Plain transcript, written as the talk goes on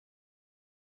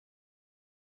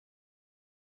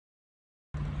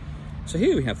So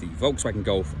here we have the Volkswagen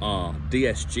Golf R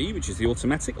DSG, which is the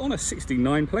automatic on a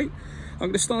 69 plate. I'm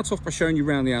going to start off by showing you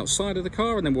around the outside of the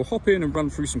car, and then we'll hop in and run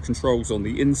through some controls on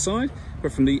the inside.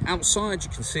 But from the outside, you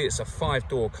can see it's a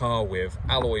 5-door car with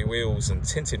alloy wheels and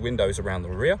tinted windows around the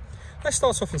rear. Let's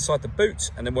start off inside the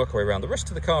boot and then work our way around the rest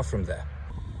of the car from there.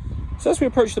 So as we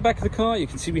approach the back of the car, you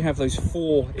can see we have those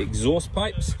 4 exhaust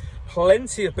pipes.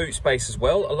 Plenty of boot space as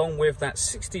well, along with that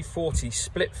 60/40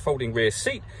 split folding rear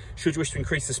seat, should you wish to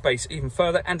increase the space even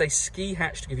further, and a ski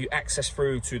hatch to give you access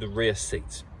through to the rear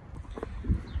seat.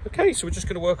 Okay, so we're just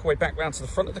going to work our way back round to the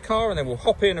front of the car, and then we'll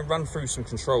hop in and run through some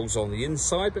controls on the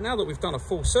inside. But now that we've done a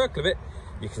full circle of it,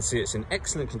 you can see it's in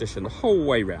excellent condition the whole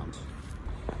way round.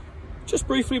 Just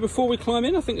briefly before we climb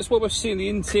in, I think that's what we're seeing the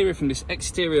interior from this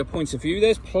exterior point of view.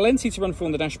 There's plenty to run through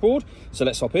on the dashboard, so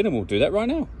let's hop in and we'll do that right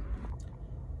now.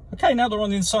 Okay, now that we're on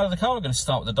the inside of the car, we're going to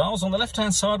start with the dials. On the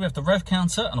left-hand side, we have the rev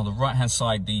counter, and on the right-hand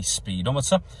side, the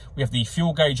speedometer. We have the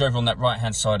fuel gauge over on that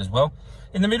right-hand side as well.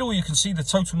 In the middle, you can see the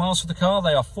total miles for the car.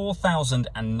 They are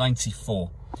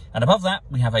 4,094. And above that,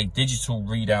 we have a digital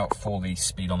readout for the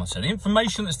speedometer. The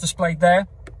information that's displayed there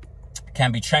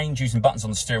can be changed using buttons on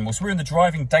the steering wheel. So we're in the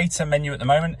driving data menu at the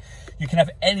moment. You can have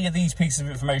any of these pieces of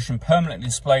information permanently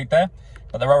displayed there,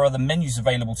 but there are other menus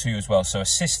available to you as well. So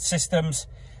assist systems,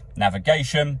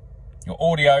 navigation, your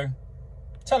audio,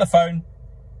 telephone,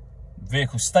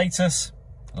 vehicle status,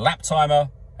 lap timer,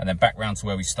 and then back round to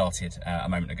where we started a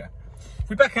moment ago. If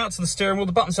we back out to the steering wheel,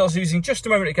 the buttons I was using just a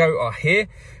moment ago are here.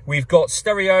 We've got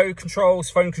stereo controls,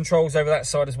 phone controls over that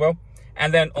side as well.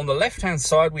 And then on the left-hand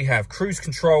side, we have cruise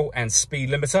control and speed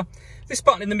limiter. This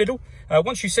button in the middle,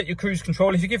 once you set your cruise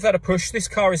control, if you give that a push, this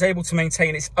car is able to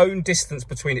maintain its own distance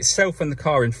between itself and the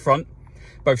car in front,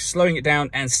 both slowing it down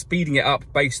and speeding it up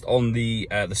based on the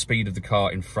speed of the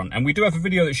car in front. And we do have a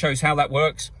video that shows how that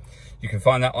works. You can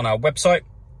find that on our website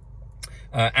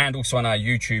and also on our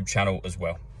YouTube channel as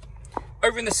well.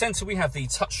 Over in the center, we have the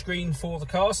touchscreen for the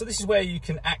car. So this is where you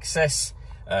can access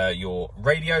your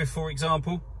radio, for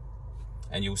example.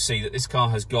 And you'll see that this car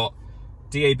has got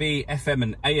DAB, FM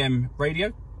and AM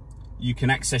radio. You can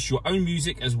access your own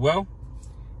music as well.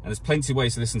 And there's plenty of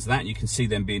ways to listen to that. You can see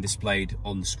them being displayed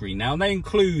on the screen now. And they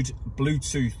include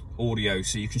Bluetooth audio,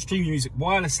 so you can stream your music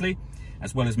wirelessly,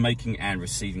 as well as making and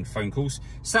receiving phone calls.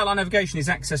 Satellite navigation is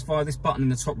accessed via this button in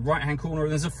the top right-hand corner.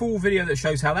 And there's a full video that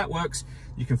shows how that works.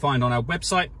 You can find on our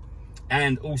website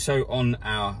and also on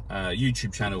our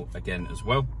YouTube channel again as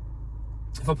well.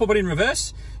 If I pop it in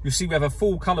reverse, you'll see we have a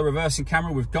full color reversing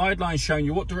camera with guidelines showing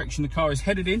you what direction the car is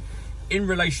headed in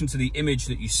relation to the image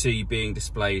that you see being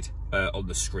displayed on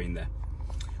the screen there.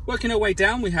 Working our way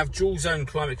down, we have dual zone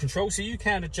climate control, so you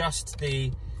can adjust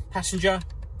the passenger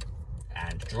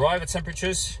and driver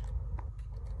temperatures,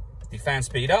 the fan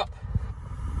speed up,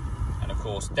 and of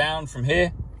course down from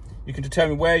here. You can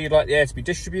determine where you'd like the air to be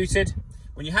distributed.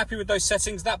 When you're happy with those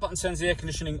settings, that button turns the air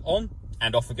conditioning on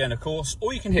and off again, of course,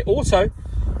 or you can hit auto,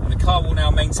 and the car will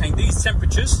now maintain these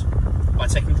temperatures by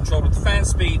taking control of the fan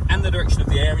speed and the direction of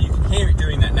the air, and you can hear it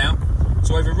doing that now.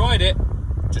 To override it,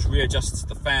 just readjust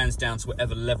the fans down to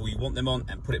whatever level you want them on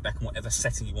and put it back on whatever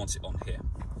setting you want it on here.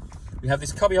 We have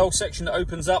this cubby hole section that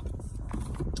opens up.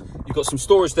 You've got some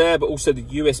storage there, but also the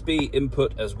USB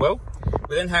input as well.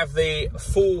 We then have the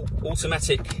full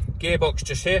automatic gearbox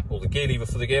just here, or the gear lever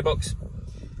for the gearbox.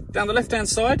 Down the left-hand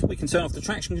side, we can turn off the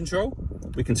traction control.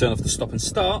 We can turn off the stop and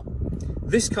start.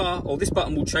 This car, or this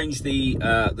button, will change the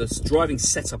driving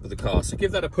setup of the car. So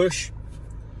give that a push.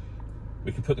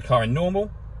 We can put the car in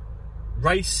normal,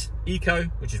 race, eco,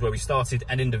 which is where we started,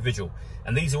 and individual.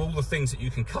 And these are all the things that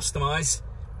you can customize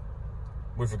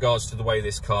with regards to the way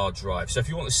this car drives. So if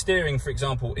you want the steering, for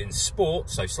example, in sport,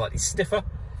 so slightly stiffer,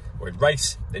 or in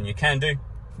race, then you can do.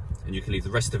 And you can leave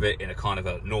the rest of it in a kind of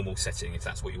a normal setting if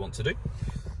that's what you want to do.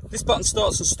 This button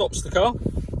starts and stops the car.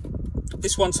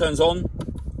 This one turns on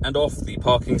and off the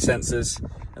parking sensors.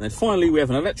 And then finally, we have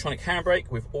an electronic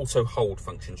handbrake with auto hold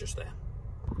function just there.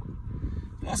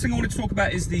 Last thing I wanted to talk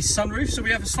about is the sunroof. So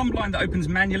we have a sunblind that opens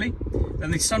manually.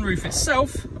 Then the sunroof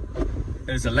itself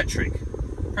is electric.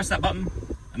 Press that button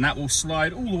and that will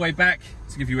slide all the way back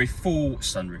to give you a full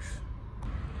sunroof.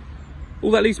 All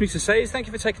that leaves me to say is thank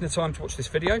you for taking the time to watch this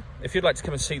video. If you'd like to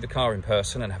come and see the car in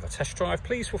person and have a test drive,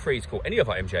 please feel free to call any of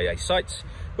our MJA sites.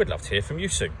 We'd love to hear from you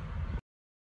soon.